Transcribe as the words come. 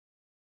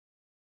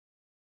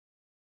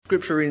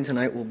Scripture reading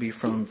tonight will be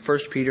from 1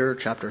 Peter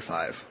chapter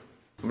 5,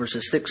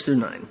 verses 6 through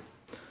 9.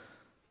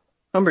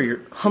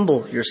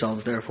 Humble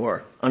yourselves,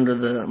 therefore, under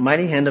the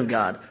mighty hand of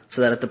God,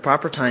 so that at the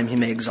proper time he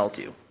may exalt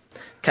you,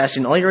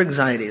 casting all your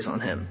anxieties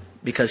on him,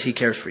 because he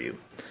cares for you.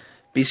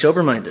 Be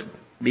sober-minded,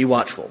 be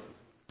watchful.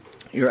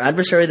 Your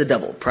adversary the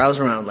devil prowls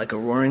around like a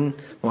roaring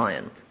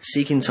lion,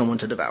 seeking someone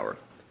to devour.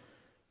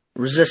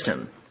 Resist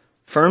him,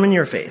 firm in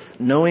your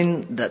faith,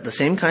 knowing that the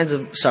same kinds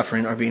of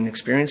suffering are being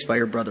experienced by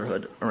your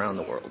brotherhood around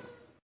the world.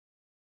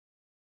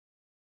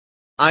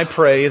 I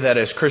pray that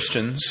as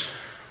Christians,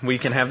 we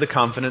can have the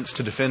confidence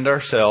to defend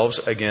ourselves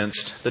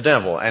against the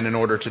devil. And in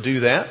order to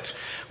do that,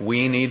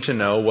 we need to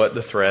know what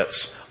the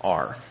threats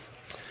are.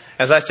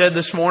 As I said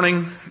this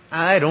morning,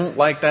 I don't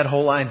like that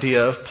whole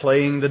idea of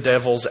playing the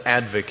devil's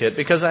advocate,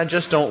 because I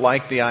just don't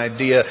like the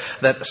idea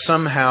that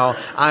somehow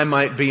I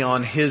might be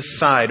on his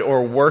side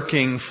or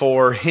working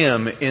for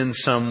him in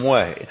some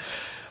way.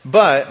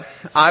 But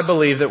I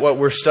believe that what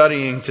we're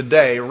studying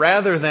today,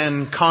 rather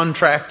than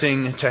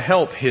contracting to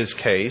help his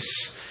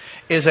case,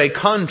 is a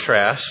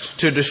contrast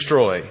to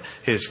destroy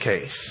his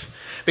case.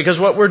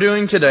 Because what we're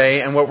doing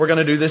today and what we're going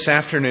to do this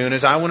afternoon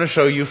is I want to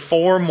show you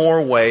 4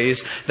 more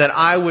ways that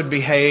I would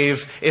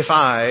behave if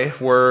I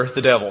were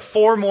the devil.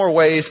 4 more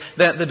ways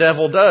that the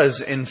devil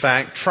does, in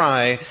fact,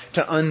 try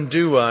to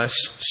undo us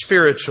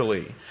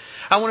spiritually.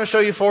 I want to show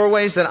you 4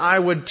 ways that I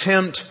would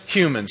tempt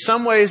humans.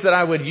 Some ways that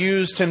I would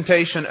use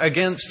temptation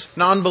against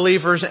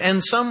non-believers,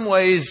 and some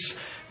ways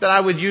that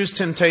I would use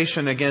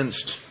temptation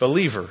against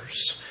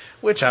believers,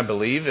 which I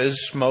believe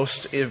is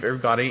most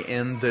everybody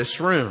in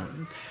this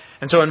room.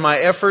 And so in my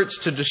efforts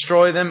to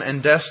destroy them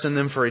and destine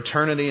them for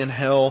eternity in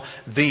hell,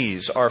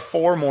 these are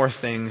 4 more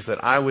things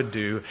that I would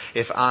do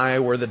if I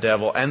were the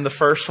devil. And the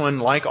first one,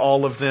 like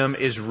all of them,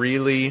 is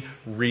really,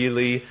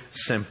 really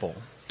simple.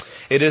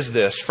 It is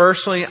this.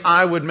 Firstly,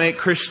 I would make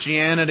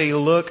Christianity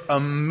look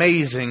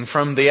amazing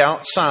from the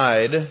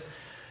outside.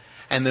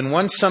 And then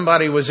once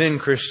somebody was in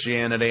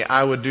Christianity,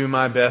 I would do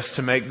my best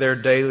to make their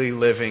daily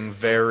living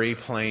very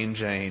plain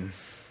Jane.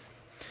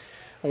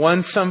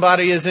 Once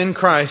somebody is in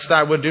Christ,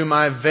 I would do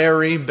my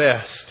very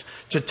best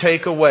to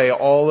take away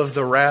all of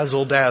the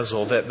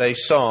razzle-dazzle that they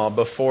saw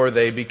before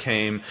they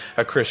became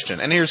a Christian.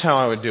 And here's how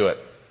I would do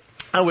it.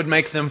 I would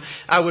make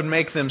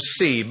them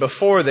see,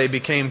 before they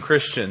became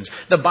Christians,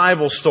 the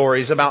Bible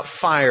stories about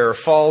fire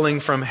falling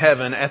from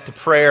heaven at the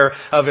prayer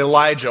of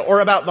Elijah, or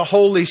about the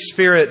Holy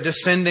Spirit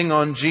descending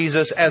on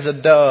Jesus as a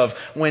dove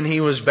when he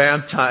was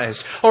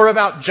baptized, or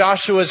about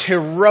Joshua's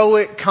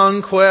heroic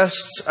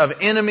conquests of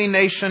enemy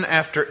nation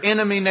after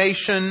enemy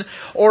nation,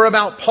 or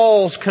about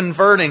Paul's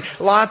converting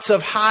lots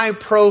of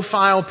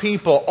high-profile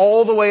people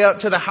all the way up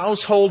to the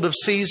household of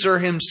Caesar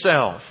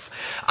himself.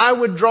 I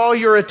would draw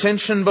your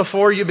attention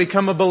before you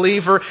become a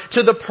believer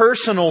to the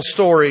personal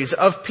stories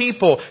of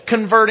people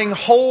converting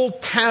whole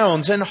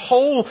towns and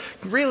whole,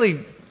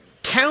 really,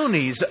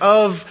 counties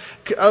of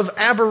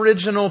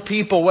Aboriginal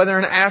people, whether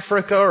in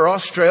Africa or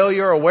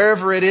Australia or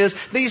wherever it is,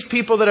 these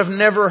people that have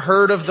never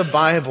heard of the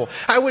Bible.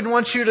 I would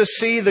want you to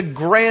see the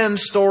grand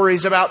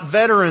stories about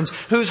veterans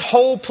whose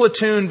whole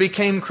platoon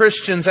became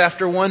Christians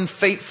after one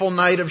fateful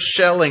night of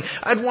shelling.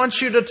 I'd want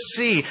you to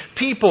see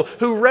people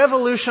who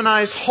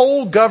revolutionized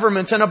whole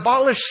governments and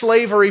abolished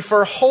slavery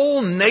for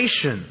whole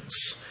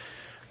nations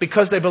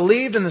because they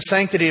believed in the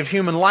sanctity of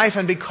human life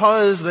and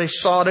because they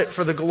sought it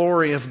for the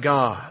glory of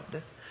God.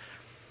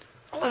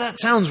 All of that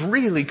sounds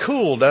really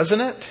cool,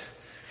 doesn't it?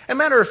 As a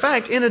matter of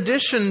fact, in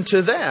addition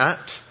to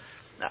that,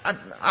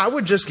 I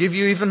would just give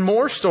you even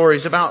more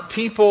stories about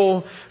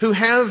people who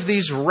have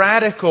these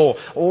radical,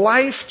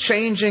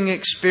 life-changing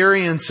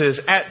experiences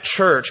at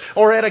church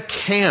or at a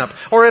camp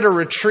or at a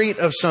retreat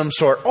of some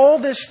sort. All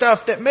this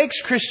stuff that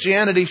makes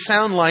Christianity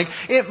sound like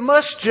it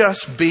must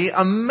just be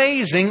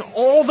amazing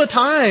all the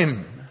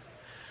time.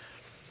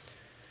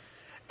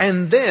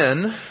 And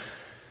then,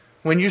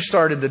 when you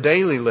started the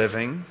daily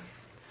living,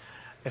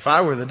 if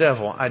I were the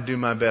devil, I'd do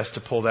my best to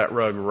pull that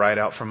rug right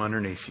out from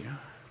underneath you.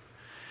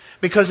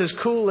 Because as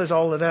cool as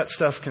all of that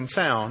stuff can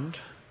sound,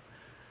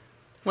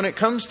 when it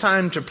comes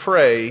time to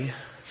pray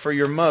for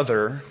your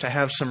mother to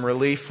have some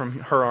relief from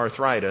her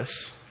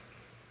arthritis,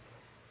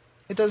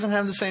 it doesn't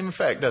have the same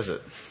effect, does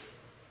it?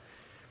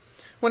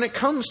 When it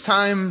comes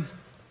time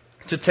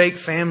to take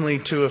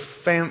food to a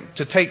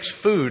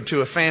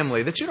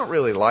family that you don't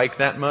really like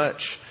that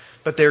much,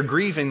 but they're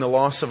grieving the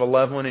loss of a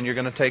loved one and you're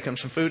going to take them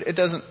some food, it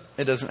doesn't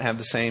have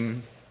the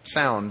same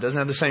sound, doesn't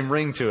have the same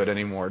ring to it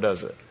anymore,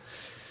 does it?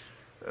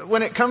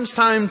 When it comes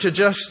time to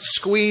just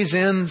squeeze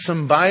in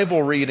some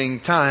Bible reading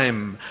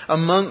time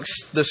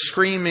amongst the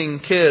screaming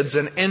kids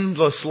and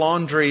endless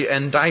laundry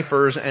and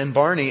diapers and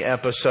Barney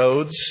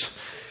episodes,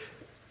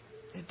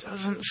 it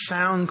doesn't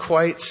sound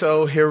quite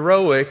so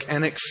heroic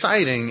and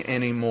exciting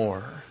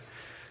anymore.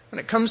 When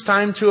it comes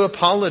time to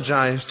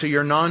apologize to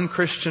your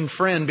non-Christian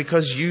friend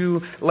because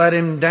you let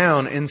him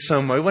down in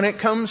some way. When it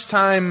comes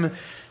time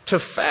to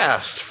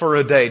fast for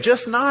a day,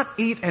 just not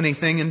eat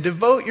anything and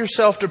devote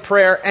yourself to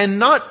prayer and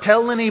not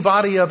tell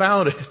anybody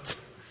about it.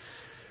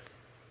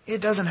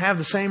 it doesn't have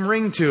the same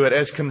ring to it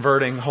as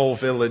converting whole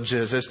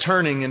villages, as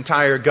turning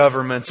entire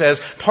governments,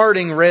 as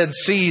parting Red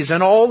Seas,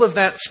 and all of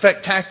that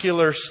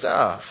spectacular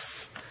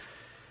stuff.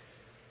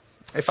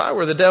 If I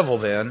were the devil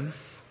then,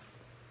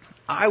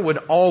 I would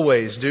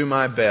always do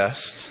my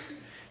best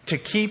to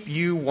keep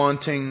you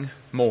wanting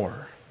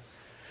more.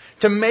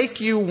 To make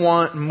you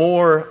want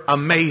more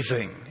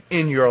amazing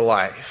in your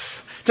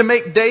life. To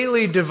make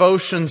daily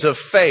devotions of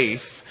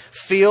faith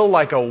feel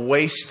like a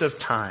waste of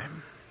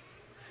time.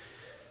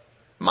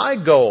 My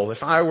goal,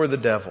 if I were the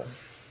devil,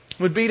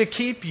 would be to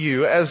keep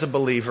you as a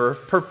believer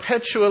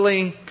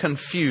perpetually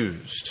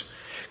confused,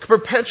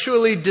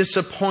 perpetually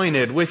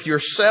disappointed with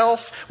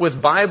yourself,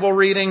 with Bible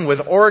reading,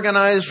 with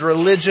organized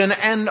religion,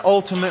 and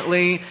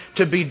ultimately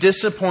to be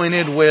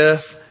disappointed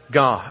with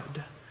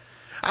God.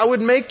 I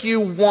would make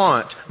you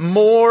want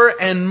more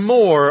and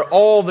more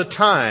all the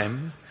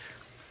time,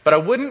 but I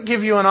wouldn't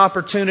give you an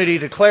opportunity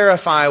to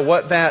clarify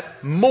what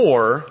that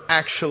more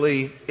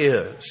actually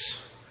is.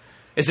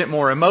 Is it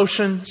more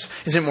emotions?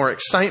 Is it more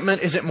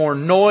excitement? Is it more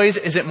noise?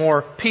 Is it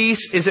more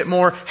peace? Is it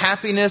more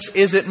happiness?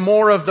 Is it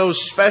more of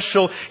those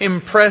special,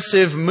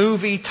 impressive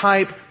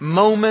movie-type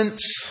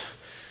moments?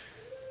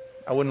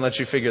 I wouldn't let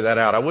you figure that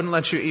out. I wouldn't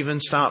let you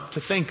even stop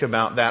to think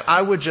about that.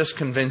 I would just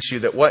convince you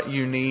that what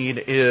you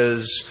need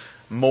is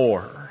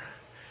more.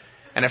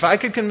 And if I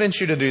could convince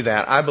you to do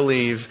that, I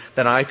believe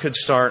that I could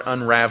start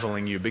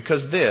unraveling you,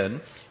 because then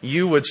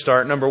you would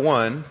start, number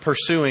one,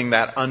 pursuing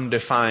that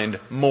undefined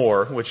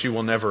more, which you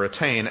will never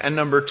attain. And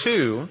number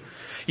two,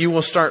 you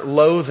will start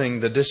loathing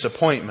the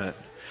disappointment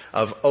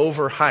of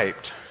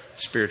overhyped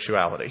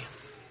spirituality.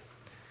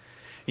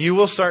 You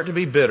will start to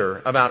be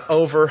bitter about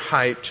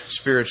overhyped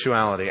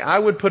spirituality. I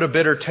would put a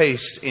bitter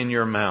taste in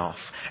your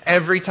mouth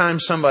every time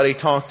somebody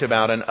talked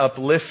about an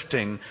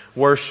uplifting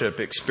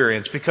worship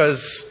experience,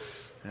 because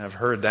I've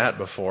heard that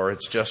before.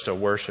 It's just a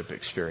worship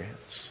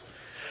experience.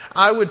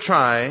 I would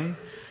try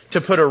to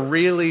put a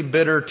really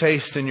bitter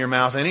taste in your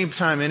mouth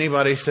anytime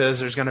anybody says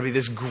there's going to be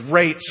this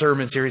great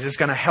sermon series. It's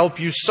going to help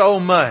you so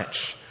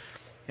much.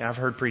 Yeah, I've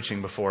heard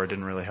preaching before. It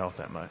didn't really help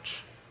that much.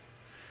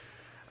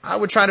 I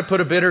would try to put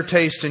a bitter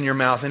taste in your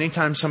mouth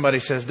anytime somebody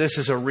says this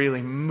is a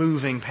really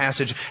moving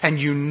passage and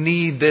you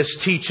need this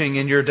teaching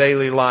in your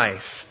daily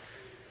life.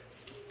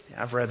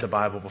 Yeah, I've read the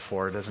Bible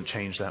before. It doesn't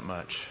change that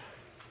much.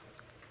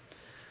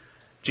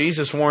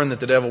 Jesus warned that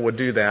the devil would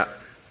do that.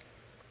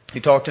 He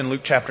talked in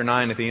Luke chapter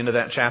 9 at the end of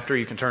that chapter.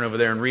 You can turn over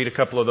there and read a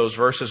couple of those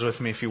verses with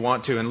me if you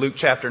want to. In Luke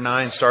chapter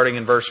 9, starting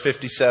in verse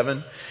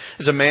 57,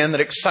 is a man that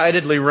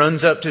excitedly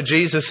runs up to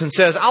Jesus and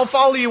says, "I'll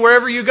follow you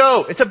wherever you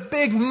go." It's a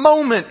big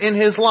moment in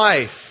his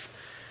life.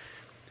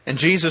 And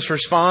Jesus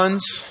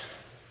responds,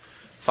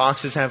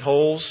 "Foxes have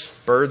holes,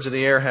 birds of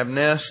the air have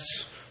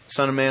nests, the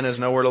Son of Man has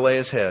nowhere to lay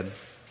his head."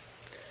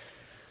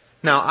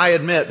 Now, I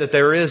admit that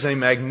there is a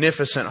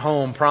magnificent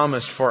home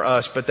promised for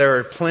us, but there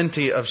are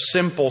plenty of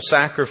simple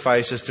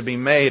sacrifices to be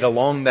made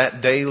along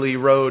that daily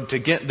road to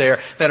get there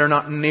that are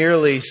not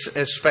nearly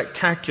as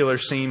spectacular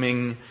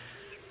seeming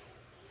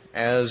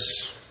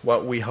as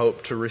what we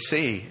hope to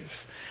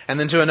receive. And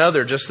then to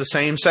another, just the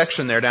same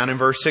section there, down in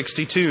verse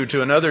 62,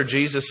 to another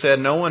Jesus said,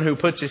 "No one who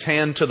puts his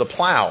hand to the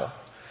plow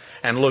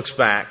and looks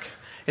back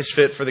is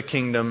fit for the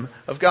kingdom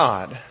of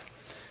God."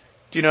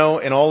 Do you know,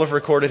 in all of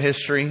recorded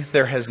history,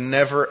 there has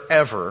never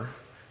ever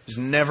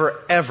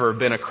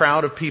been a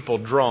crowd of people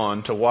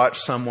drawn to watch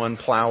someone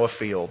plow a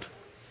field.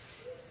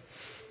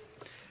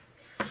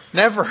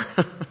 Never.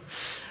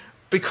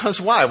 Because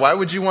why? Why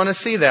would you want to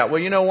see that?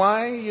 Well, you know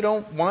why you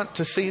don't want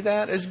to see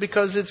that is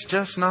because it's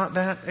just not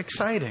that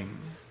exciting.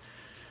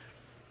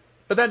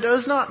 But that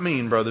does not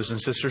mean, brothers and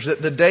sisters,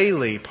 that the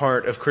daily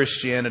part of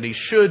Christianity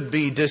should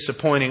be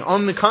disappointing.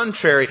 On the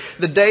contrary,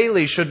 the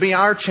daily should be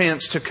our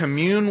chance to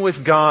commune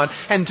with God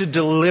and to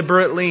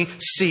deliberately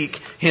seek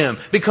Him.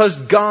 Because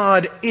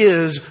God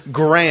is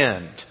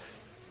grand.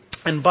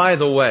 And by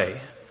the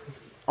way,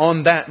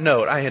 on that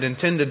note, I had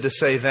intended to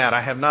say that.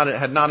 I had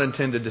not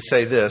intended to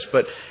say this.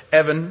 But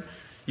Evan,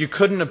 you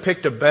couldn't have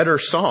picked a better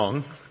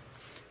song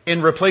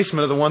in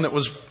replacement of the one that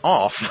was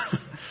off.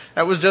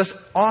 That was just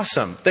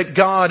awesome. That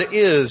God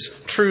is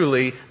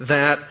truly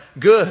that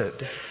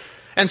good.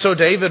 And so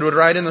David would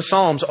write in the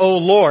Psalms, "O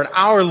Lord,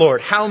 our Lord,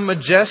 how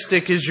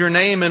majestic is your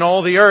name in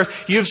all the earth.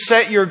 You've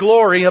set your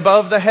glory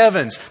above the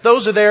heavens."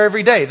 Those are there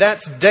every day.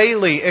 That's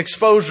daily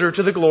exposure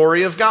to the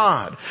glory of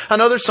God.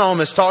 Another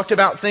psalmist talked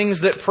about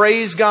things that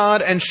praise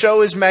God and show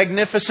His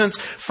magnificence,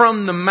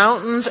 from the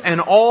mountains and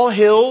all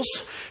hills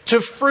to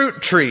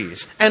fruit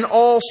trees and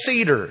all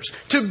cedars,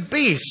 to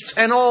beasts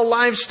and all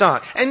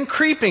livestock, and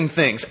creeping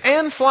things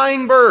and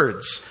flying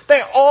birds.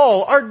 They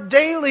all are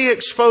daily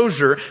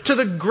exposure to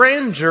the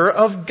grandeur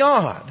of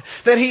God,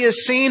 that He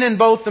is seen in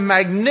both the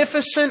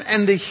magnificent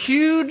and the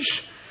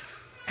huge,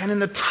 and in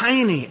the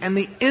tiny and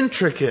the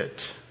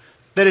intricate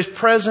that is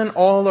present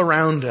all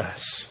around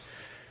us.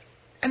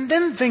 And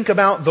then think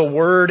about the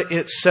Word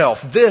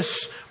itself,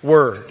 this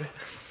Word.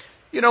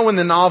 You know, when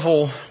the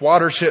novel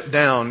Watership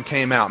Down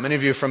came out, many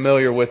of you are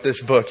familiar with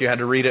this book. You had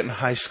to read it in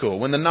high school.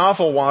 When the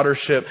novel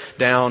Watership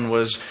Down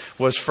was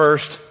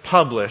first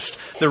published,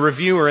 the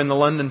reviewer in the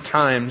London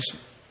Times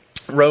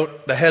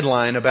wrote the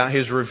headline about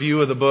his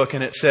review of the book,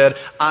 and it said,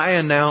 "I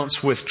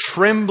announce with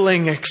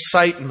trembling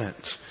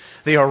excitement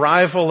the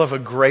arrival of a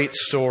great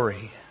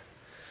story."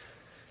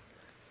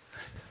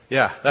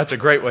 Yeah, that's a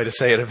great way to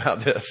say it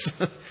about this.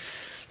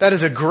 That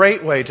is a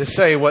great way to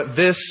say what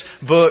this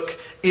book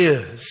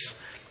is.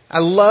 I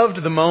loved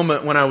the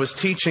moment when I was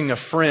teaching a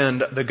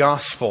friend the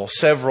gospel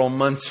several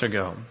months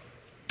ago.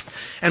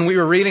 And we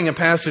were reading a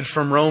passage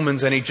from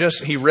Romans, and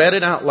he read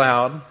it out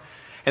loud,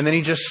 and then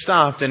he just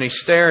stopped and he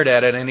stared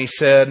at it and he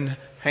said,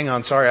 "Hang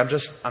on, sorry, I'm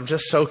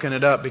just soaking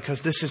it up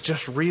because this is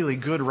just really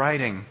good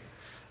writing."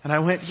 And I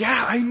went,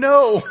 "Yeah, I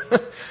know."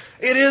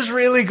 It is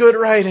really good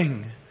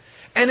writing.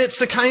 And it's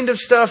the kind of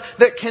stuff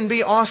that can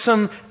be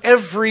awesome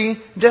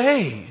every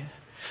day.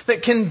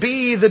 That can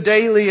be the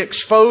daily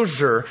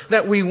exposure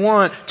that we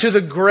want to the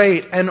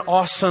great and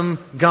awesome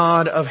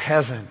God of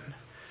heaven.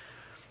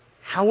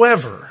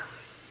 However,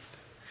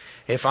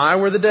 if I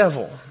were the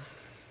devil,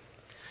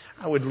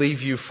 I would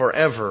leave you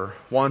forever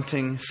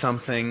wanting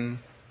something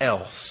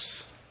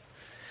else.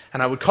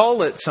 And I would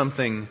call it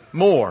something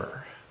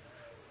more.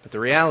 But the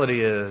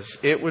reality is,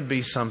 it would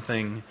be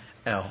something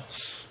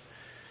else.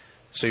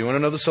 So you want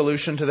to know the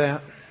solution to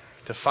that?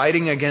 To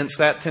fighting against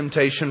that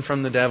temptation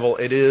from the devil,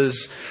 it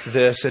is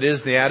this. It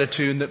is the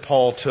attitude that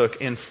Paul took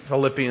in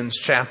Philippians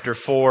chapter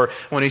 4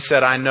 when he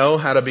said, "I know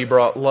how to be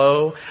brought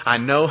low. I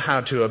know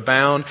how to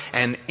abound.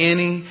 And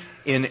in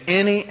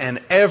any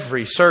and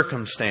every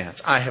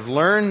circumstance, I have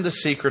learned the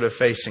secret of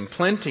facing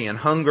plenty and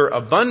hunger,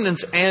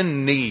 abundance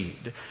and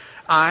need.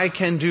 I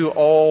can do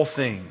all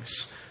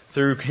things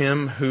through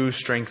Him who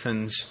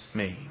strengthens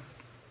me."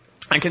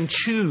 I can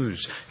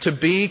choose to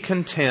be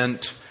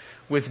content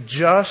with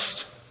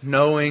just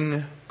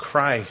knowing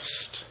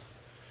Christ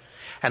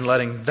and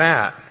letting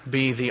that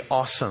be the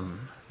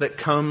awesome that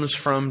comes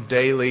from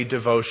daily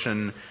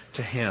devotion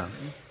to Him.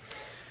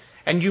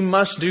 And you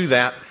must do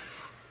that.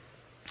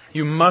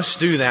 You must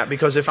do that,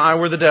 because if I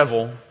were the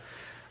devil,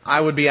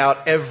 I would be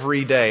out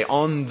every day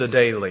on the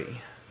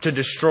daily to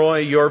destroy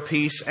your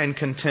peace and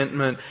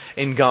contentment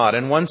in God.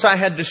 And once I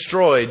had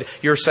destroyed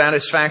your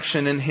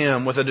satisfaction in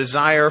Him with a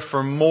desire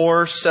for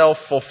more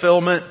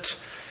self-fulfillment,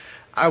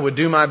 I would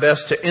do my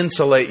best to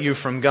insulate you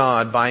from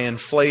God by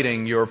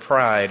inflating your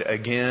pride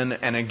again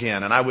and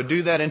again. And I would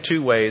do that in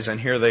two ways, and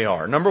here they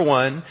are. Number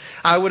one,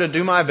 I would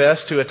do my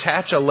best to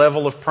attach a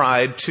level of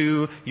pride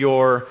to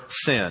your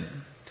sin.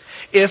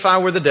 If I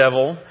were the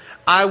devil,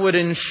 I would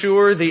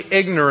ensure the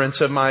ignorance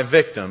of my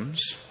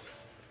victims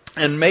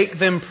and make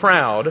them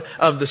proud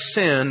of the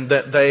sin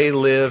that they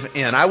live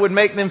in. I would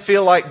make them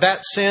feel like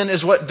that sin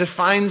is what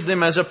defines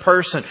them as a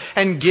person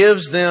and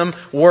gives them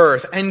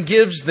worth and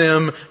gives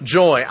them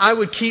joy. I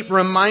would keep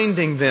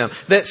reminding them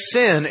that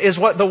sin is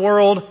what the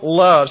world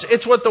loves.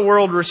 It's what the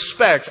world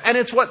respects, and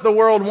it's what the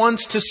world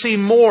wants to see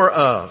more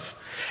of.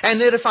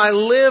 And that if I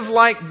live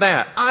like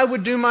that, I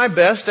would do my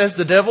best as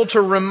the devil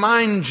to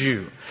remind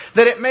you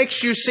that it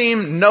makes you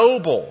seem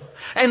noble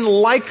and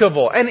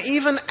likable and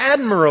even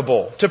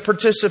admirable to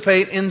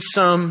participate in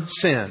some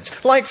sins.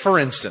 Like, for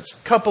instance,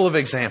 a couple of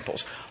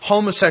examples.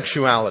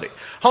 Homosexuality.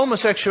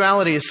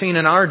 Homosexuality is seen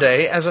in our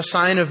day as a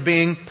sign of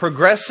being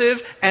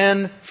progressive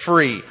and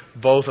free.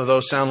 Both of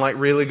those sound like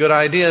really good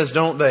ideas,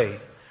 don't they?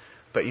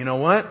 But you know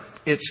what?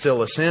 It's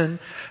still a sin.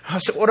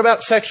 So what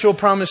about sexual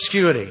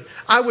promiscuity?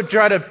 I would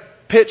try to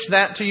pitch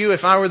that to you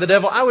if I were the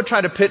devil. I would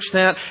try to pitch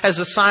that as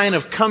a sign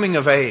of coming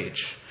of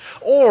age,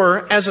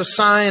 or as a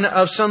sign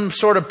of some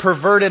sort of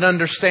perverted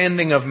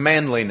understanding of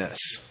manliness.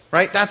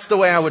 Right? That's the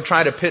way I would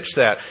try to pitch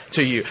that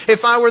to you.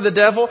 If I were the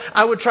devil,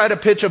 I would try to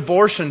pitch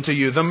abortion to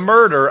you, the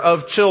murder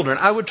of children.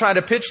 I would try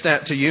to pitch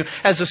that to you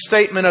as a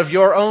statement of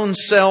your own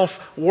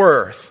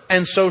self-worth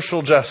and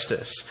social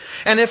justice.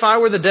 And if I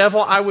were the devil,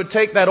 I would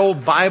take that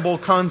old Bible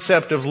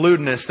concept of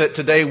lewdness that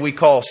today we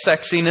call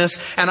sexiness,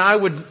 and I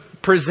would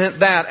present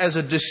that as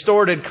a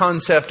distorted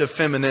concept of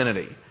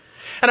femininity.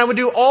 And I would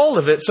do all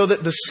of it so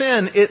that the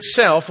sin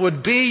itself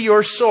would be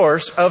your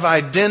source of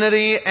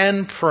identity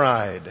and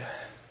pride.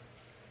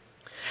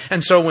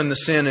 And so when the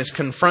sin is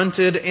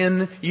confronted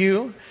in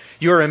you,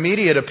 your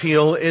immediate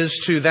appeal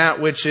is to that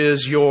which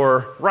is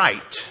your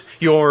right,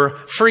 your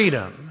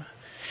freedom.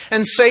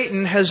 And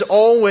Satan has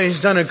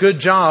always done a good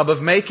job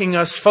of making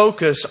us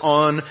focus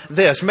on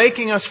this,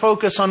 making us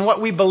focus on what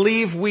we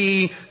believe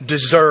we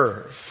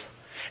deserve.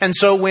 And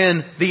so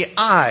when the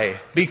I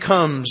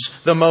becomes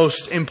the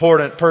most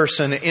important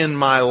person in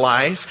my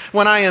life,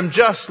 when I am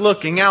just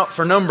looking out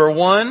for number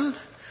one,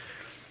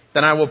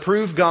 then I will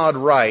prove God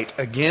right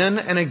again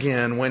and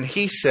again when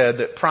He said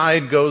that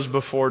pride goes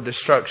before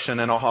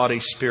destruction and a haughty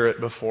spirit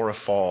before a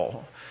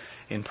fall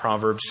in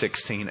Proverbs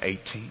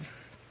 16:18.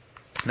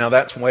 Now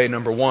that's way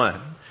number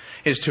one.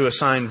 is to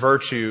assign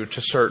virtue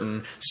to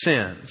certain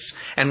sins.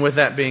 And with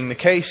that being the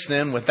case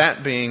then, with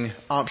that being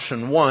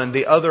option one,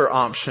 the other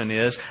option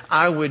is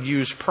I would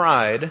use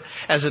pride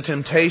as a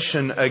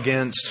temptation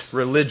against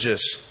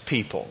religious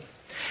people.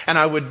 And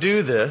I would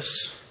do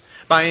this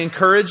by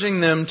encouraging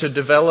them to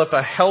develop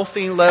a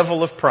healthy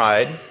level of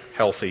pride,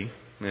 healthy,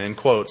 in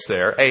quotes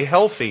there, a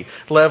healthy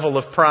level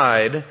of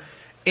pride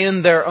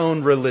in their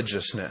own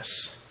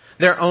religiousness,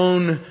 their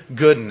own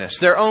goodness,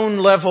 their own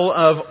level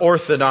of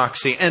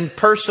orthodoxy and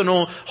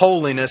personal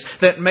holiness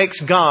that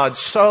makes God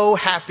so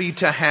happy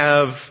to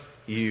have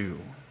you.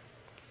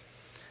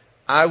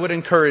 I would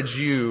encourage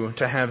you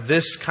to have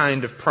this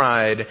kind of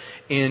pride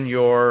in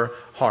your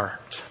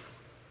heart.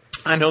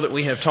 I know that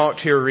we have talked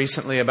here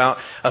recently about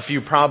a few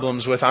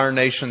problems with our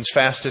nation's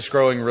fastest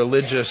growing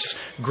religious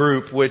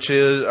group, which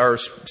is our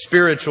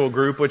spiritual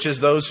group, which is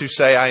those who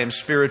say, I am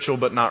spiritual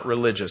but not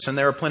religious. And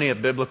there are plenty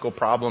of biblical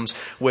problems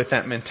with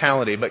that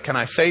mentality. But can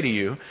I say to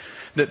you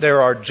that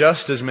there are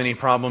just as many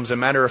problems? As a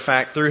matter of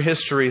fact, through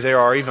history, there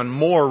are even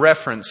more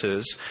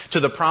references to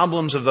the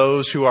problems of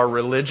those who are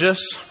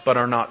religious but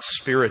are not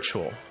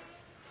spiritual.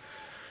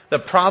 The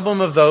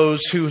problem of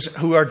those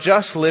who are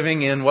just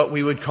living in what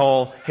we would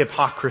call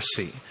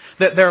hypocrisy.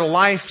 That their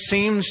life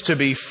seems to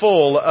be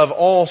full of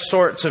all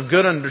sorts of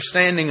good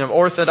understanding of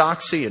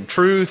orthodoxy and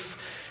truth,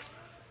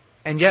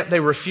 and yet they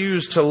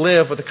refuse to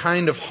live with the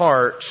kind of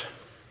heart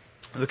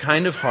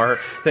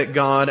that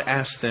God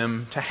asked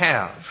them to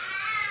have.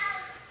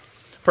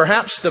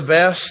 Perhaps the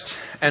best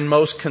and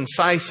most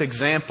concise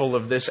example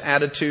of this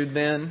attitude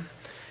then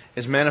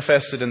is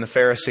manifested in the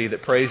Pharisee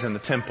that prays in the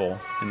temple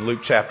in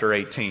Luke chapter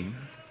 18.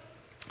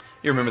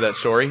 You remember that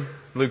story?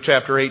 Luke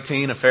chapter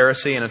 18, a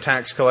Pharisee and a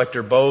tax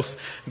collector both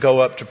go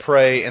up to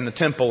pray in the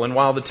temple. And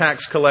while the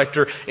tax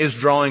collector is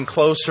drawing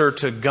closer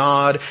to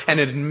God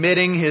and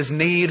admitting his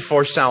need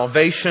for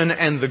salvation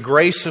and the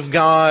grace of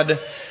God,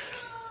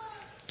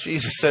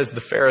 Jesus says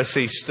the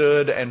Pharisee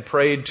stood and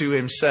prayed to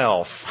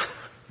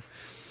himself.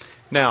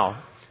 Now,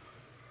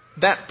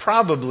 that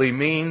probably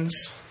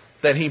means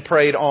that he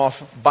prayed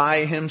off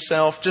by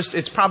himself.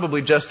 It's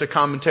probably just a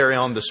commentary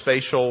on the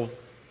spatial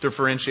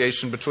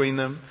differentiation between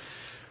them.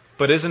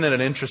 But isn't it an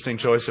interesting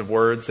choice of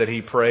words that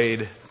he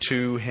prayed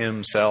to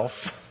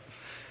himself?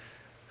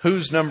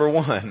 Who's number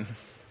one?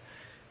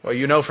 Well,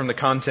 you know from the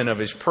content of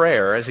his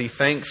prayer, as he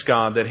thanks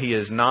God that he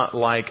is not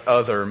like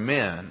other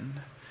men,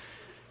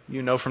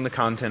 you know from the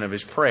content of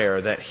his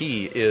prayer that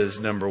he is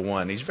number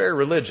one. He's very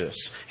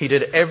religious. He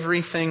did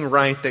everything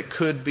right that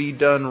could be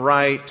done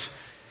right,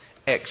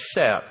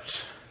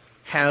 except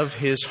have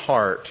his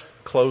heart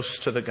close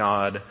to the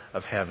God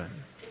of heaven.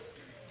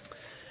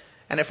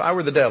 And if I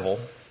were the devil,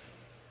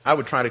 I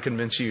would try to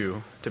convince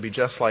you to be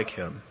just like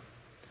him.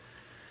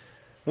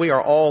 We are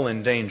all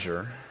in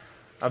danger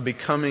of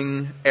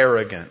becoming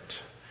arrogant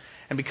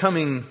and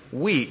becoming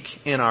weak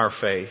in our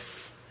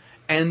faith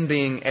and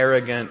being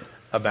arrogant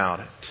about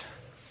it.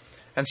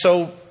 And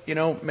so,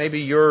 maybe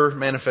your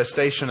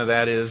manifestation of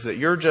that is that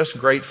you're just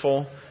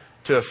grateful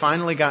to have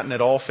finally gotten it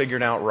all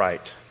figured out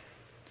right.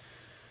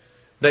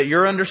 That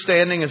your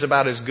understanding is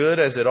about as good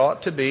as it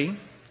ought to be.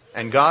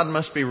 And God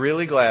must be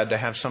really glad to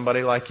have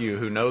somebody like you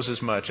who knows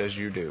as much as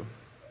you do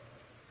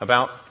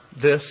about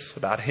this,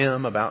 about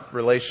Him, about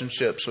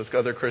relationships with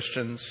other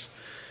Christians.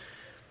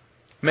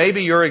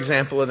 Maybe your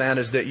example of that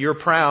is that you're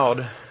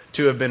proud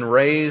to have been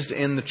raised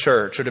in the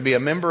church, or to be a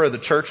member of the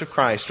Church of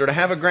Christ, or to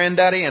have a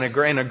granddaddy and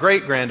a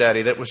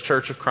great-granddaddy that was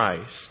Church of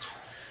Christ.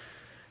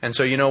 And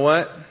so you know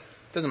what?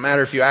 It doesn't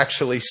matter if you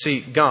actually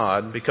seek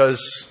God,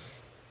 because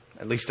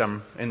at least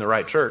I'm in the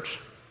right church.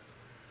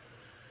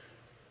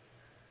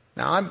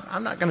 Now,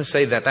 I'm not going to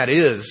say that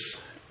is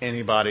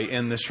anybody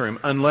in this room,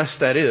 unless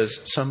that is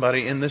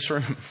somebody in this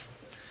room.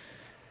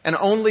 And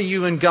only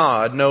you and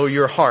God know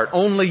your heart.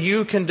 Only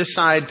you can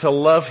decide to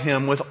love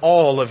Him with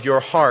all of your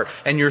heart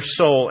and your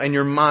soul and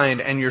your mind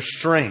and your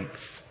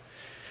strength.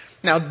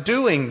 Now,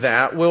 doing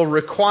that will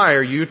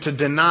require you to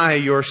deny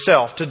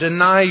yourself, to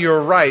deny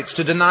your rights,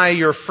 to deny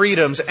your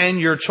freedoms and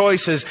your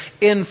choices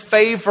in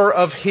favor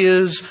of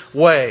His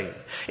way.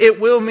 It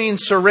will mean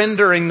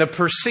surrendering the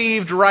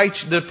perceived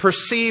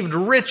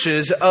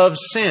riches of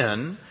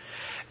sin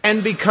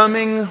and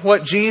becoming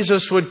what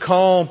Jesus would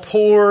call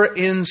poor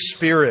in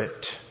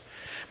spirit.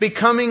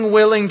 Becoming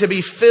willing to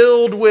be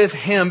filled with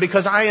Him,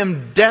 because I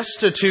am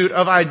destitute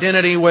of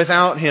identity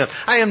without Him.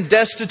 I am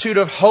destitute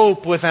of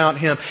hope without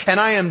Him. And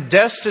I am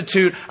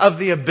destitute of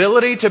the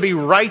ability to be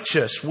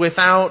righteous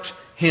without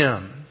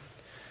Him.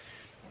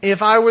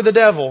 If I were the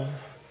devil,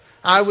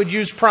 I would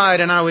use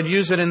pride, and I would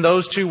use it in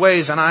those two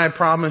ways. And I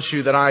promise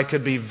you that I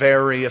could be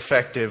very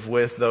effective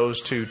with those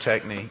two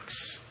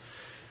techniques,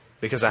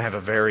 because I have a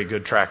very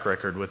good track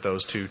record with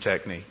those two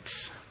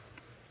techniques.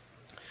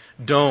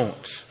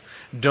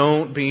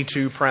 Don't be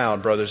too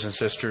proud, brothers and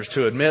sisters,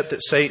 to admit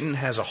that Satan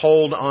has a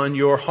hold on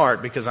your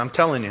heart, because I'm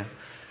telling you,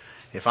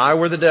 if I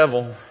were the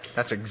devil,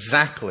 that's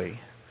exactly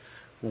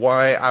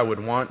why I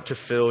would want to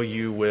fill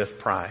you with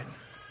pride.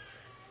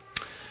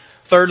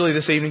 Thirdly,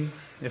 this evening,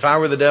 If I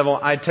were the devil,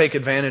 I'd take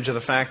advantage of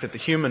the fact that the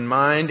human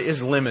mind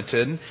is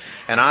limited,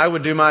 and I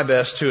would do my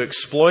best to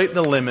exploit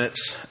the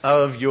limits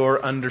of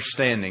your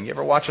understanding. You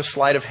ever watch a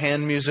sleight of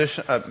hand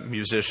magician?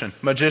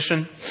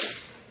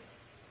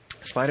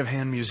 Sleight of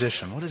hand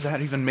musician. What does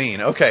that even mean?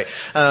 Okay.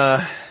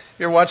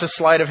 You ever watch a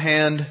sleight of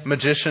hand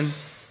magician?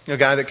 A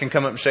guy that can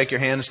come up and shake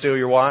your hand and steal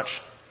your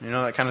watch? You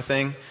know, that kind of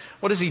thing.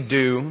 What does he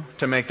do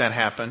to make that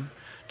happen?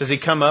 Does he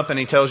come up and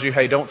he tells you,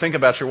 hey, don't think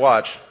about your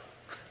watch?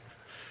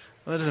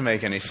 Well, that doesn't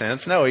make any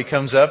sense. No, he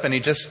comes up and he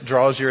just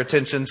draws your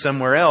attention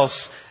somewhere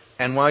else.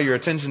 And while your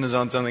attention is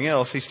on something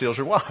else, he steals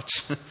your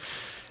watch.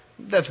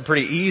 That's a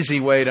pretty easy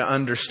way to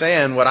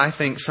understand what I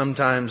think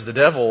sometimes the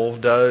devil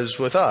does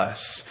with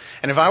us.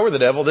 And if I were the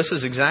devil, this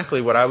is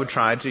exactly what I would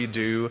try to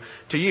do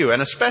to you.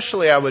 And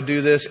especially I would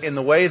do this in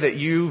the way that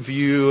you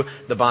view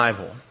the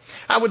Bible.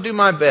 I would do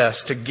my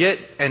best to get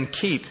and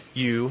keep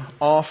you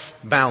off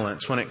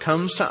balance when it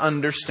comes to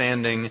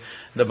understanding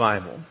the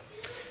Bible.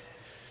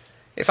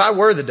 If I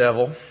were the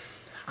devil,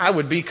 I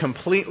would be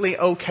completely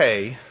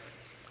okay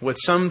with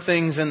some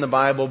things in the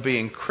Bible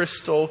being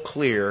crystal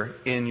clear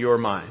in your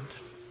mind.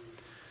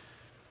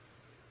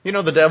 You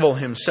know, the devil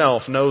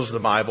himself knows the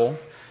Bible,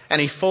 and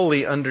he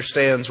fully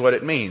understands what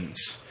it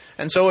means.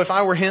 And so if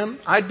I were him,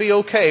 I'd be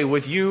okay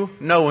with you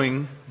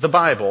knowing the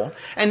Bible,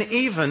 and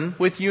even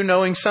with you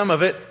knowing some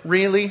of it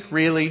really,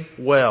 really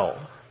well.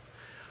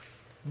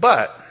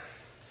 But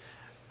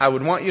I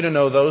would want you to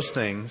know those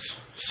things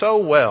so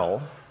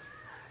well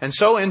and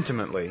so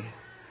intimately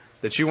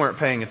that you weren't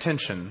paying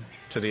attention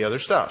to the other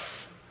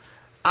stuff.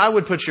 I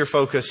would put your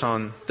focus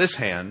on this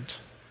hand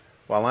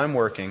while I'm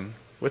working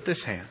with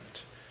this hand.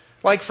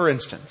 Like, for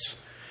instance,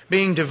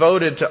 being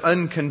devoted to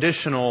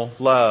unconditional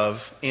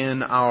love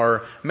in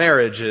our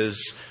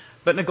marriages,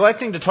 but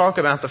neglecting to talk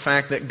about the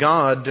fact that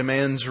God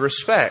demands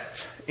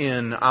respect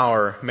in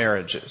our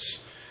marriages.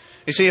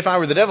 You see, if I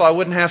were the devil, I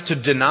wouldn't have to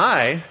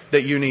deny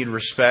that you need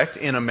respect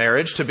in a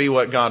marriage to be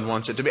what God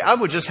wants it to be. I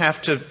would just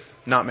have to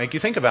not make you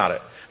think about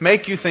it.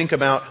 Make you think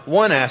about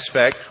one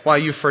aspect while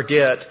you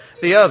forget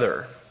the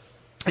other.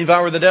 If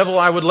I were the devil,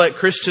 I would let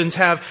Christians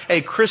have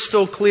a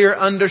crystal clear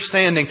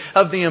understanding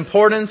of the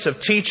importance of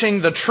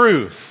teaching the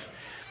truth.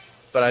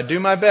 But I do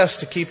my best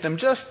to keep them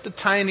just the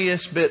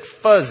tiniest bit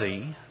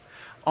fuzzy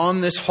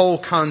on this whole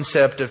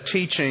concept of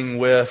teaching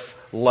with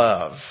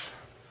love.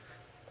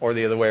 Or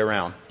the other way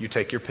around. You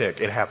take your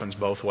pick. It happens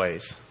both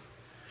ways.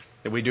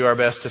 That we do our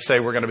best to say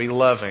we're going to be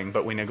loving,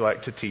 but we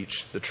neglect to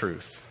teach the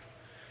truth.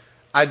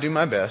 I do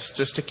my best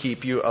just to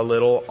keep you a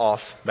little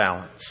off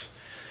balance.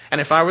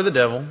 And if I were the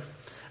devil,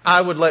 I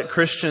would let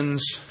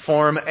Christians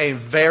form a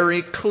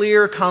very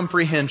clear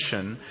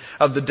comprehension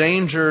of the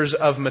dangers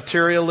of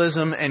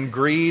materialism and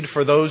greed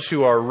for those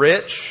who are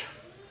rich.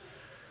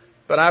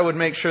 But I would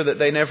make sure that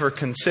they never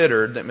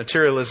considered that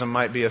materialism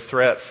might be a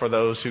threat for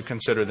those who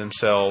consider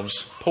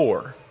themselves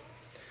poor.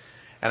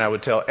 And I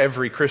would tell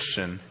every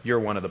Christian, you're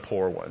one of the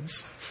poor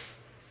ones.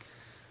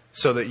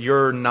 So that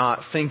you're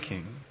not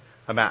thinking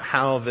about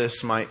how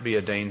this might be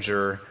a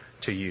danger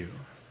to you.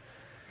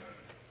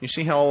 You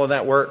see how all of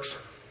that works?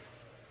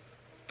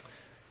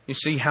 You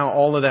see how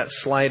all of that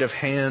sleight of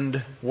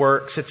hand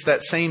works? It's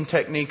that same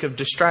technique of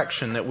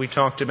distraction that we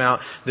talked about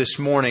this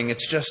morning.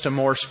 It's just a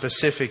more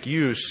specific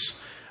use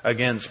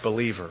against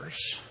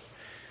believers.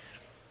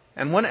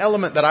 And one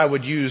element that I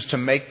would use to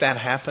make that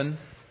happen,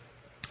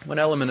 one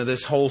element of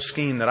this whole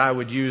scheme that I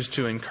would use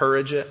to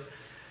encourage it,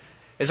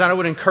 is I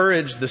would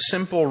encourage the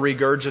simple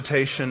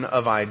regurgitation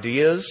of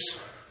ideas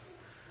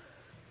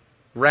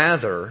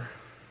rather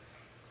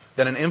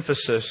than an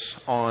emphasis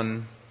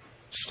on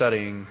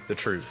studying the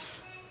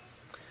truth.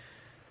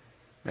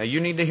 Now,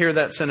 you need to hear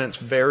that sentence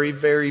very,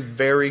 very,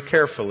 very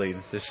carefully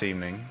this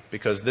evening,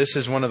 because this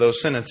is one of those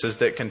sentences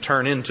that can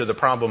turn into the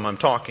problem I'm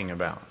talking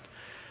about.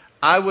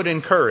 I would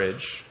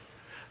encourage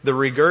the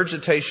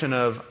regurgitation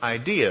of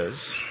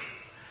ideas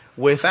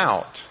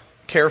without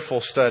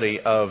careful study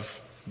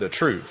of the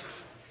truth.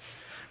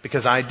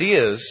 Because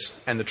ideas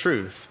and the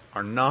truth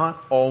are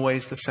not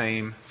always the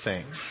same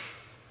thing.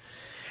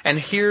 And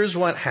here's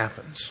what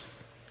happens.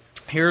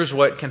 Here's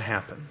what can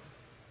happen.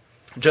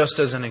 Just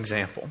as an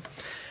example.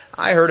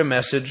 I heard a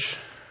message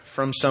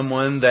from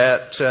someone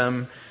that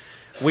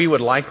we would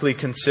likely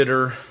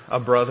consider a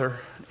brother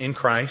in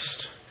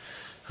Christ,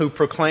 who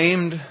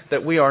proclaimed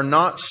that we are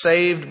not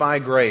saved by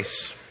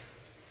grace.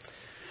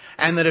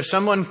 And that if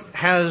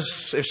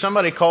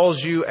somebody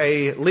calls you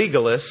a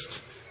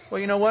legalist,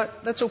 well, you know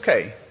what? That's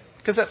okay.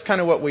 Because that's kind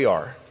of what we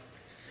are.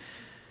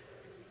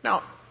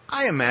 Now,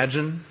 I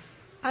imagine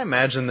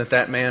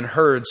that man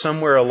heard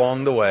somewhere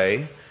along the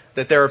way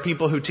that there are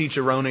people who teach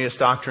erroneous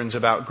doctrines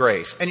about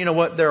grace. And you know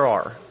what? There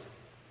are.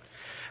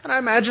 And I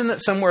imagine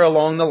that somewhere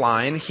along the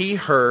line he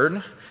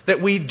heard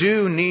that we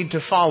do need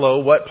to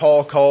follow what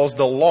Paul calls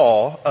the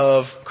law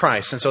of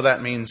Christ. And so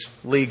that means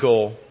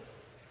legal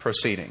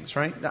proceedings,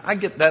 right? Now, I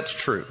get that's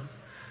true.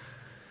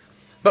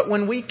 But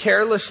when we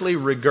carelessly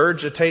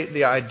regurgitate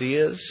the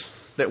ideas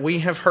that we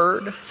have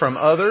heard from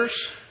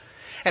others,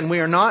 and we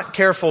are not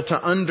careful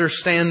to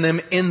understand them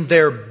in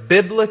their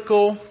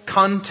biblical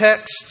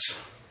contexts,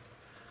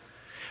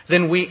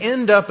 then we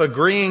end up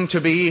agreeing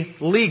to be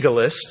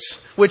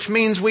legalists, which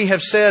means we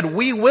have said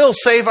we will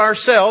save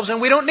ourselves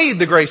and we don't need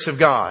the grace of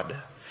God.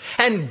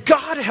 And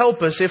God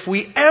help us if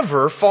we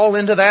ever fall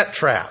into that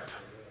trap.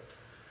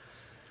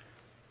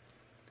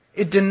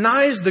 It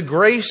denies the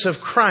grace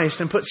of Christ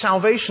and puts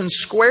salvation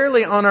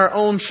squarely on our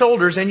own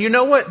shoulders. And you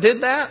know what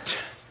did that?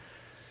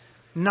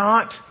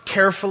 Not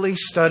carefully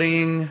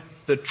studying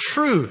the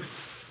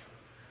truth,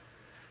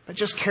 but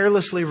just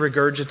carelessly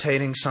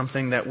regurgitating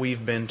something that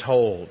we've been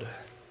told.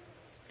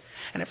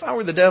 And if I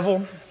were the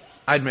devil,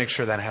 I'd make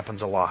sure that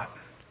happens a lot.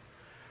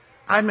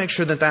 I'd make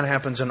sure that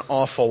happens an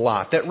awful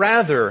lot. That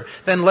rather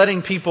than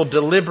letting people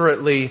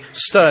deliberately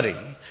study,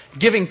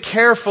 giving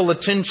careful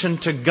attention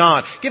to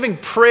God, giving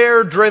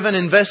prayer-driven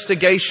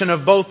investigation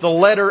of both the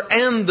letter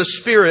and the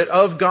spirit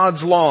of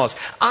God's laws,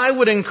 I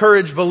would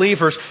encourage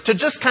believers to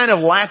just kind of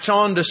latch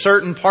on to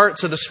certain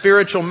parts of the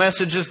spiritual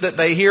messages that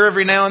they hear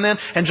every now and then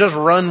and just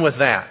run with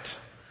that.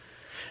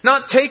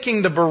 Not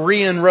taking the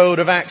Berean road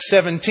of Acts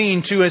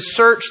 17 to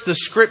search the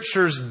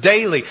Scriptures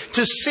daily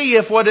to see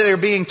if what they're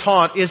being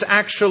taught is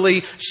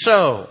actually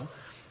so.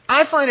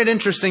 I find it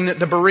interesting that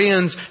the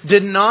Bereans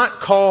did not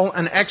call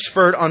an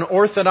expert on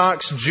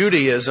Orthodox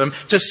Judaism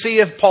to see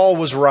if Paul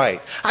was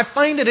right. I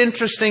find it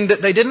interesting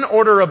that they didn't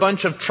order a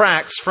bunch of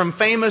tracts from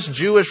famous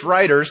Jewish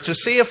writers to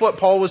see if what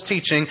Paul was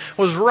teaching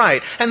was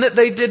right. And that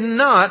they did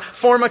not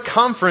form a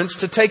conference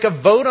to take a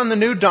vote on the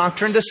new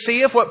doctrine to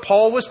see if what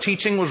Paul was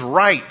teaching was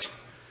right.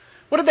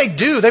 What did they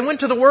do? They went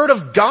to the Word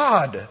of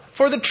God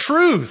for the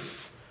truth.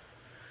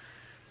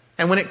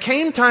 And when it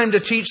came time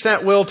to teach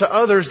that will to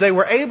others, they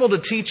were able to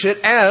teach it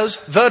as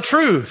the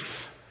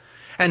truth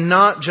and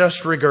not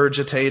just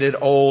regurgitated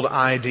old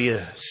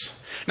ideas.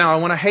 Now, I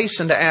want to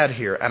hasten to add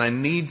here, and I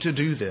need to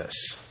do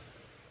this.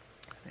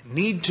 I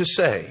need to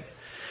say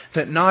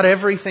that not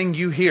everything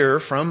you hear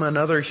from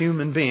another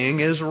human being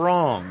is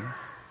wrong.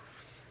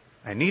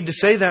 I need to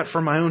say that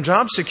for my own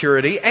job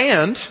security,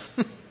 and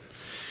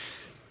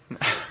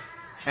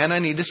I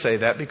need to say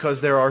that because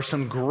there are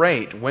some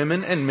great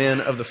women and men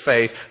of the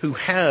faith who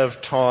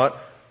have taught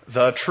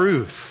the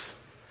truth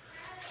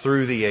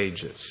through the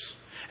ages.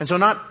 And so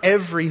not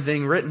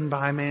everything written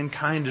by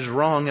mankind is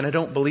wrong, and I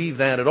don't believe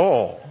that at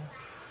all.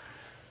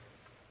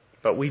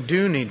 But we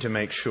do need to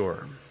make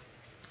sure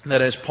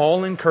that as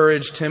Paul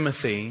encouraged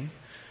Timothy,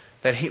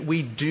 that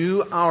we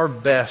do our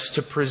best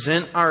to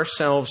present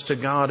ourselves to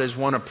God as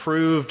one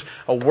approved,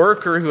 a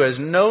worker who has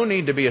no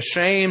need to be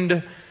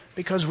ashamed,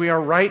 because we are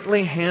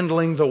rightly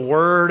handling the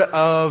word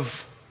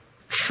of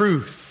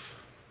truth.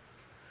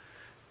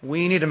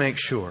 We need to make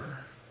sure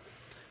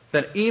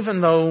that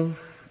even though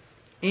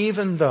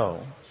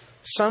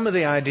some of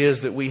the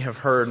ideas that we have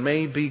heard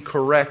may be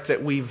correct,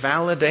 that we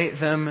validate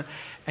them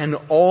and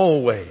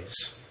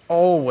always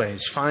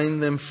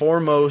find them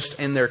foremost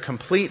in their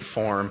complete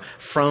form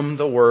from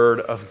the Word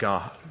of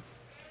God.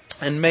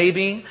 And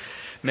maybe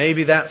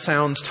that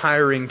sounds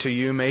tiring to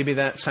you. Maybe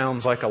that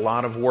sounds like a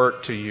lot of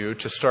work to you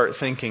to start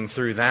thinking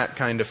through that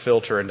kind of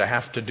filter and to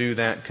have to do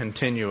that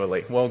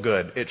continually. Well,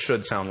 good. It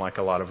should sound like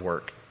a lot of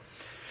work.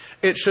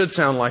 It should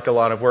sound like a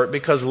lot of work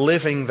because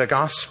living the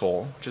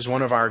gospel, which is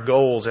one of our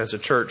goals as a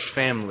church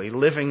family,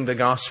 living the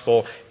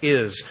gospel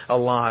is a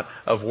lot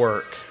of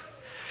work.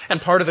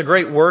 And part of the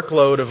great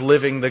workload of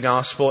living the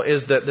gospel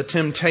is that the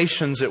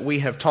temptations that we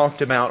have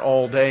talked about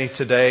all day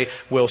today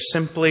will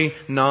simply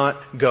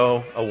not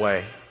go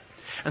away.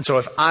 And so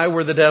if I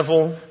were the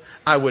devil,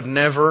 I would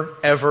never,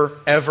 ever,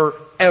 ever,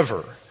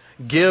 ever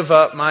give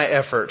up my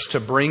efforts to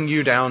bring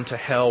you down to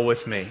hell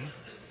with me.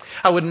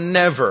 I would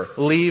never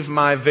leave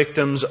my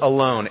victims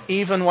alone,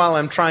 even while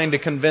I'm trying to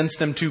convince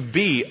them to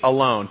be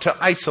alone, to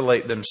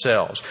isolate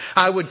themselves.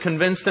 I would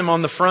convince them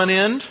on the front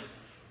end.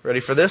 Ready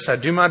for this? I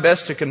do my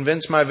best to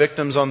convince my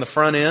victims on the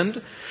front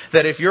end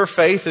that if your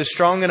faith is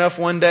strong enough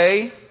one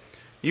day,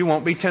 you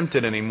won't be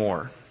tempted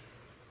anymore.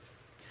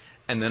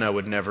 And then I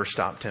would never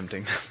stop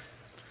tempting them.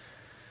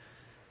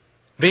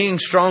 Being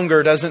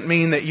stronger doesn't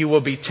mean that you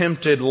will be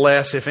tempted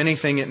less. If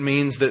anything, it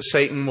means that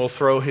Satan will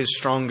throw his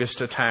strongest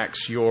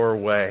attacks your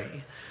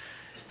way.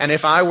 And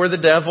if I were the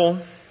devil,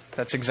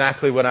 that's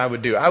exactly what I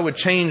would do. I would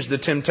change the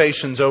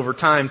temptations over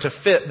time to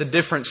fit the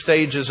different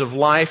stages of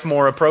life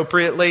more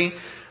appropriately,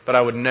 but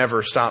I would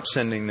never stop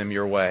sending them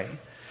your way.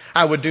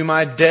 I would do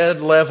my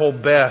dead level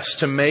best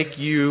to make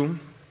you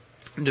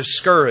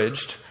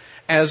discouraged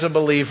as a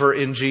believer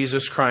in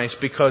Jesus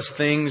Christ because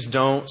things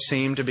don't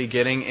seem to be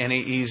getting any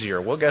easier.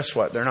 Well, guess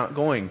what? They're not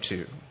going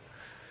to.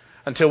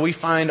 Until we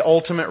find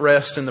ultimate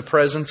rest in the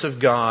presence of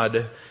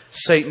God,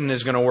 Satan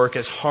is going to work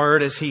as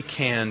hard as he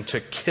can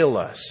to kill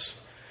us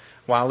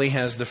while he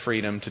has the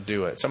freedom to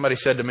do it. Somebody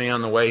said to me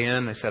on the way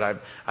in, they said,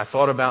 I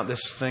thought about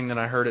this thing that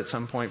I heard at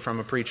some point from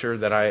a preacher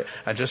that I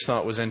just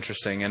thought was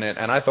interesting. And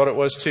I thought it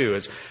was too.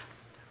 Is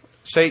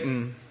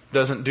Satan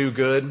doesn't do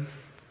good,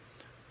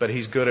 but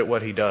he's good at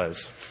what he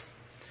does.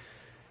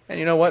 And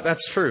you know what?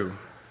 That's true.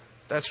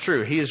 That's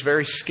true. He is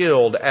very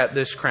skilled at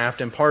this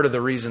craft, and part of the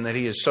reason that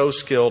he is so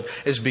skilled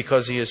is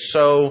because he is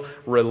so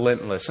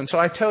relentless. And so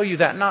I tell you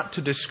that not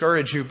to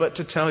discourage you, but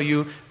to tell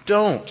you,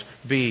 don't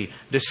be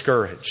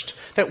discouraged.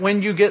 That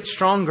when you get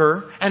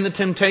stronger, and the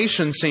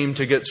temptations seem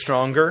to get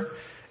stronger,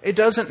 it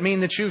doesn't mean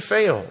that you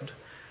failed.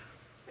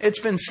 It's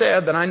been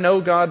said that I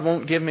know God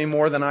won't give me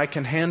more than I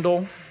can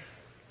handle,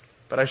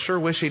 but I sure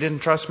wish He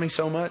didn't trust me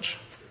so much.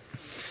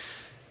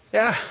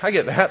 Yeah, I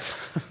get that.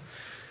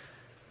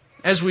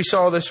 As we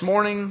saw this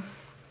morning,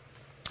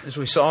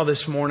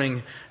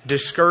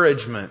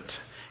 discouragement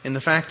in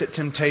the fact that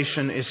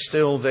temptation is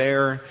still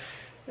there.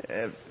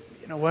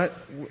 You know what?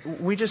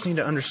 We just need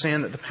to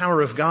understand that the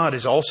power of God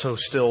is also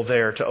still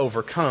there to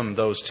overcome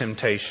those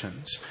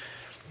temptations.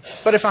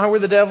 But if I were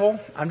the devil,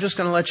 I'm just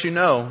going to let you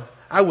know,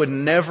 I would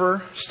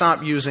never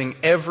stop using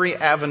every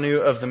avenue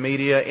of the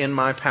media in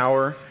my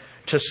power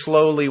to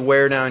slowly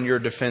wear down your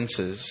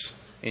defenses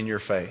in your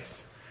faith.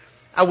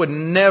 I would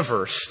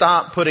never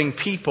stop putting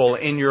people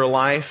in your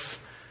life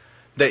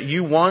that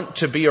you want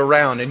to be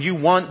around and you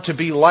want to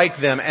be like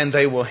them, and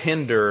they will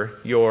hinder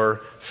your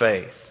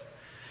faith.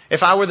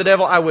 If I were the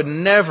devil, I would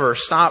never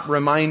stop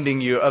reminding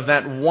you of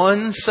that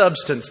one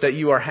substance that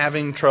you are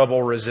having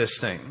trouble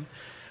resisting.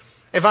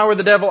 If I were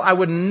the devil, I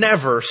would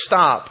never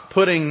stop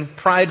putting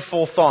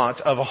prideful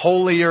thoughts of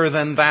holier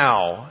than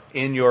thou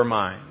in your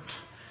mind.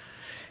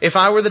 If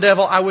I were the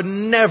devil, I would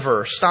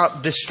never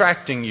stop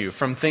distracting you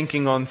from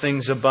thinking on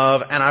things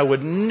above, and I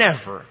would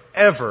never,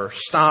 ever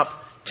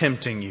stop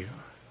tempting you.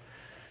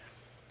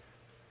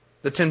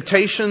 The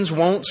temptations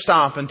won't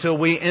stop until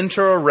we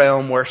enter a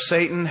realm where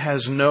Satan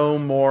has no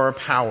more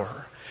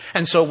power.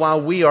 And so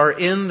while we are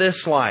in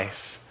this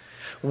life,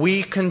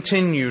 we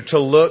continue to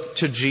look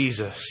to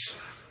Jesus.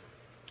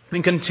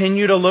 We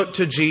continue to look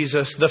to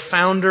Jesus, the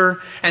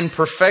founder and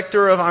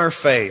perfecter of our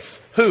faith,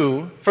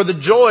 who, for the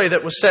joy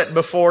that was set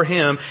before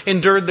Him,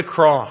 endured the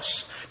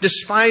cross,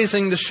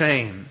 despising the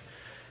shame,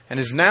 and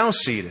is now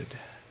seated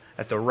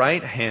at the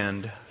right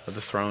hand of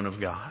the throne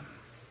of God.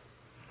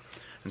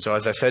 And so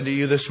as I said to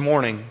you this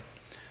morning,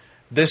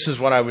 this is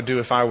what I would do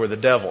if I were the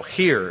devil.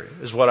 Here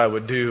is what I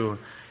would do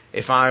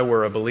if I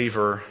were a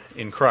believer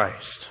in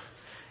Christ.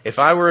 If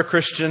I were a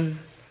Christian,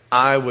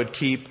 I would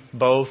keep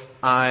both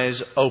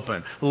eyes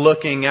open,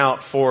 looking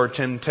out for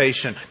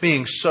temptation,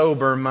 being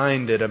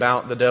sober-minded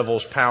about the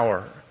devil's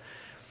power.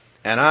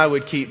 And I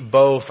would keep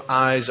both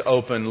eyes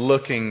open,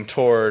 looking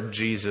toward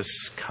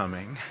Jesus'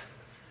 coming.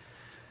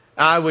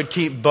 I would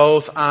keep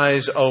both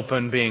eyes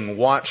open, being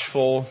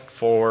watchful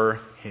for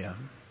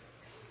Him.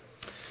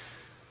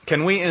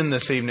 Can we end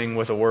this evening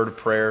with a word of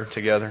prayer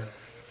together?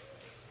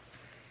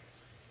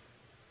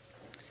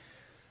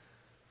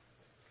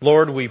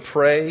 Lord, we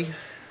pray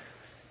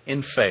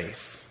in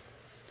faith,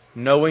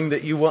 knowing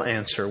that You will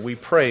answer. We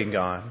pray,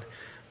 God,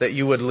 that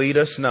You would lead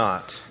us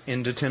not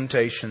into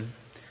temptation.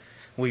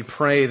 We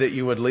pray that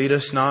You would lead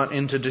us not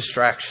into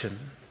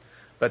distraction,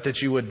 but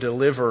that You would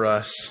deliver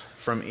us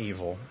from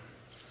evil.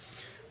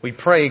 We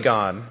pray,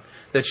 God,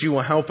 that You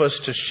will help us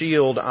to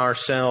shield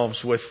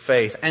ourselves with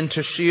faith and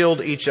to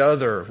shield each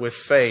other with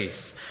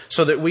faith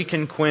so that we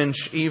can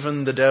quench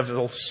even the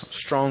devil's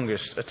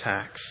strongest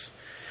attacks.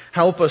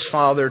 Help us,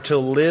 Father, to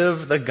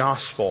live the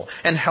gospel,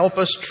 and help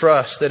us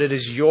trust that it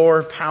is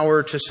Your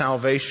power to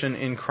salvation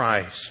in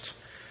Christ.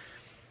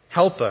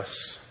 Help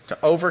us to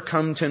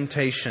overcome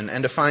temptation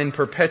and to find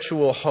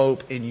perpetual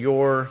hope in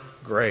Your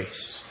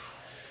grace.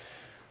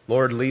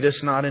 Lord, lead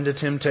us not into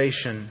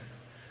temptation,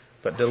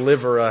 but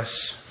deliver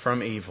us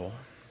from evil.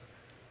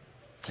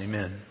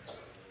 Amen.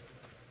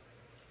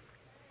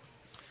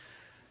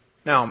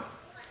 Now,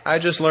 I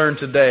just learned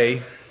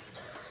today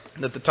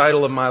that the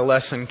title of my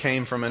lesson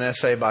came from an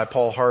essay by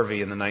Paul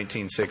Harvey in the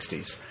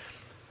 1960s.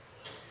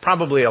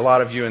 Probably a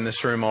lot of you in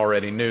this room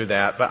already knew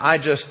that, but I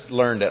just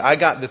learned it. I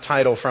got the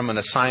title from an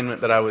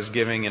assignment that I was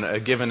given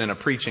in a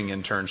preaching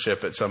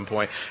internship at some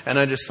point, and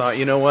I just thought,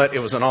 you know what? It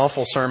was an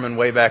awful sermon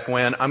way back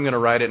when. I'm going to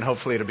write it, and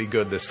hopefully it'll be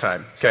good this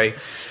time. Okay?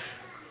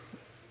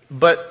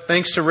 But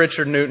thanks to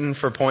Richard Newton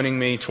for pointing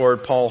me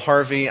toward Paul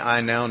Harvey, I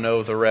now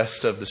know the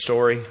rest of the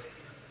story.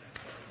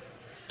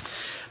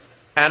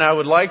 And I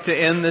would like to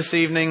end this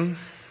evening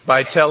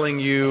by telling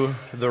you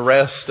the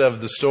rest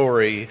of the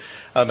story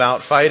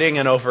about fighting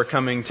and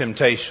overcoming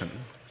temptation.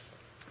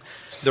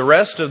 The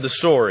rest of the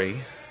story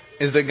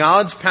is that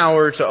God's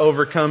power to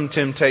overcome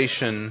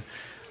temptation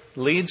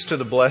leads to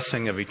the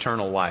blessing of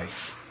eternal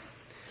life.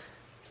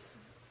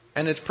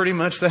 And it's pretty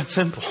much that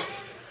simple.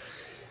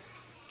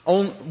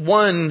 On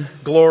one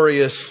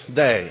glorious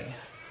day,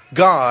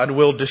 God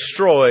will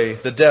destroy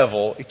the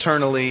devil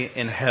eternally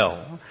in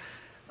hell.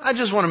 I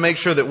just want to make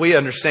sure that we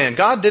understand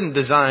God didn't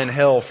design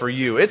hell for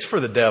you. It's for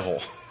the devil.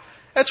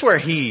 That's where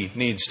he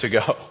needs to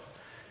go.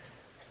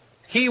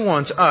 He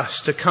wants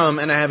us to come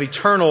and have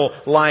eternal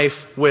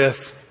life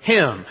with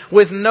Him,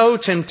 with no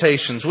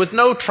temptations, with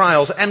no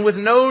trials, and with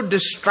no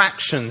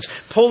distractions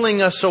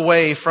pulling us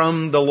away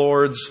from the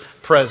Lord's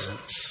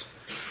presence.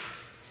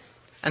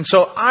 And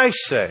so I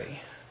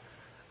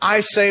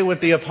say with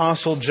the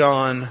Apostle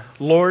John,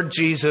 Lord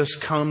Jesus,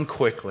 come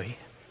quickly.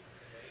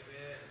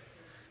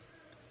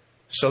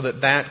 so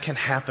that that can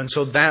happen,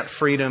 so that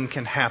freedom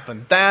can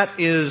happen. That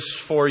is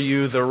for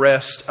you the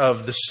rest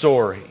of the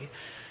story.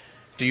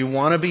 Do you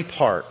want to be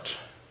part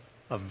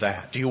of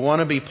that? Do you want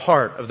to be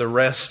part of the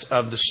rest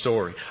of the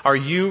story? Are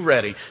you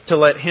ready to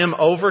let Him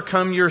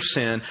overcome your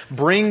sin,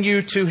 bring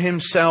you to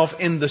Himself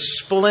in the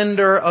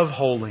splendor of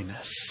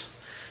holiness?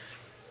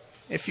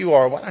 If you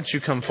are, why don't you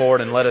come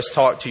forward and let us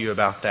talk to you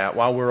about that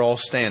while we're all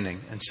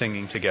standing and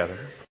singing together.